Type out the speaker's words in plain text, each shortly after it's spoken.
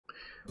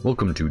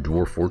Welcome to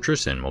Dwarf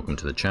Fortress and welcome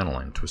to the channel.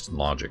 I'm Twisted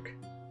Logic.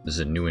 This is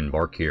a new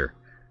embark here,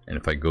 and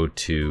if I go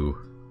to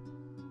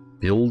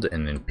build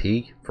and then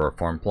P for our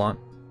farm plot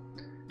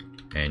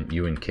and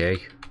U and K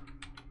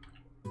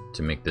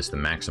to make this the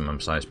maximum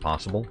size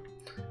possible,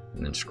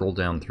 and then scroll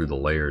down through the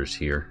layers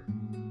here,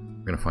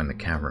 we're gonna find the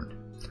cavern.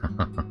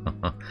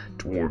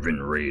 Dwarven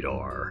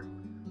radar.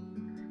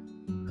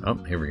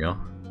 Oh, here we go.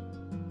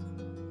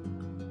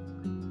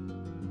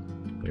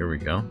 Here we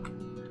go.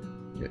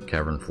 We got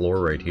cavern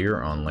floor right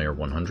here on layer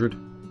 100.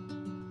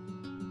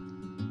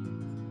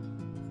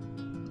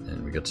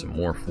 And we got some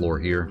more floor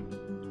here.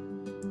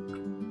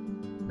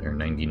 Layer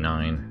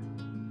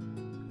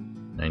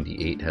 99.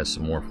 98 has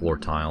some more floor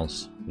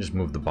tiles. Just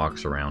move the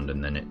box around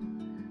and then it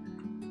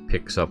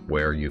picks up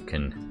where you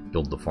can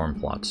build the farm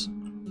plots.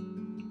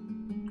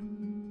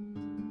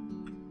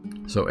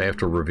 So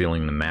after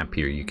revealing the map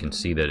here, you can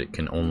see that it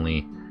can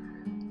only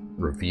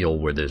reveal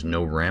where there's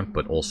no ramp,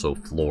 but also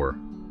floor.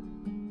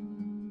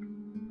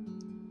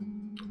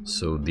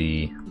 So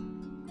the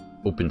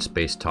open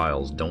space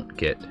tiles don't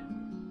get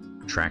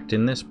tracked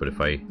in this, but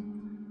if I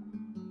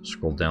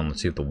scroll down,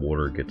 let's see if the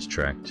water gets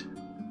tracked.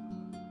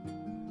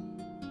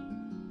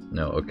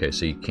 No, okay,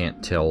 so you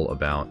can't tell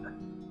about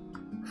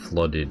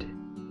flooded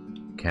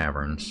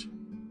caverns.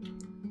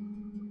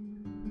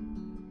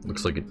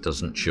 Looks like it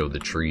doesn't show the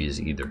trees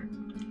either.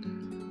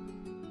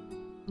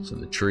 So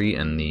the tree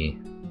and the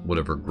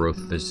whatever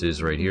growth this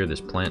is right here,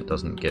 this plant,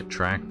 doesn't get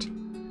tracked.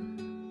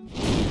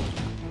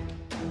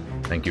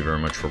 Thank you very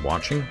much for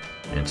watching,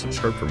 and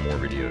subscribe for more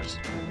videos.